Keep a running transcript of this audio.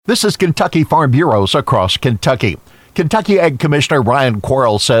This is Kentucky Farm Bureaus across Kentucky. Kentucky Ag Commissioner Ryan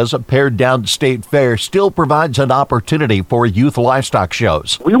Quarles says a pared down state fair still provides an opportunity for youth livestock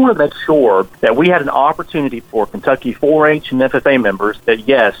shows. We want to make sure that we had an opportunity for Kentucky 4-H and FFA members that,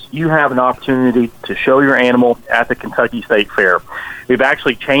 yes, you have an opportunity to show your animal at the Kentucky State Fair. We've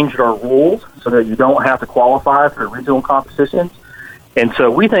actually changed our rules so that you don't have to qualify for regional competitions. And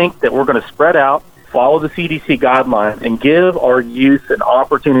so we think that we're going to spread out, follow the CDC guidelines, and give our youth an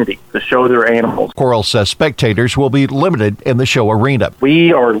opportunity to show their animals. Quarles says spectators will be limited in the show arena.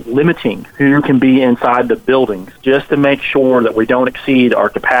 We are limiting who can be inside the buildings just to make sure that we don't exceed our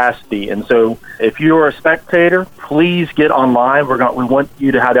capacity. And so if you're a spectator, please get online. We want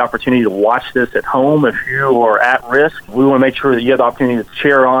you to have the opportunity to watch this at home. If you are at risk, we want to make sure that you have the opportunity to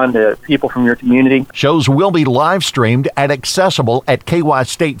cheer on the people from your community. Shows will be live streamed and accessible at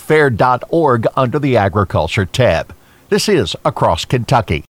kystatefair.org under the Agriculture tab. This is Across Kentucky.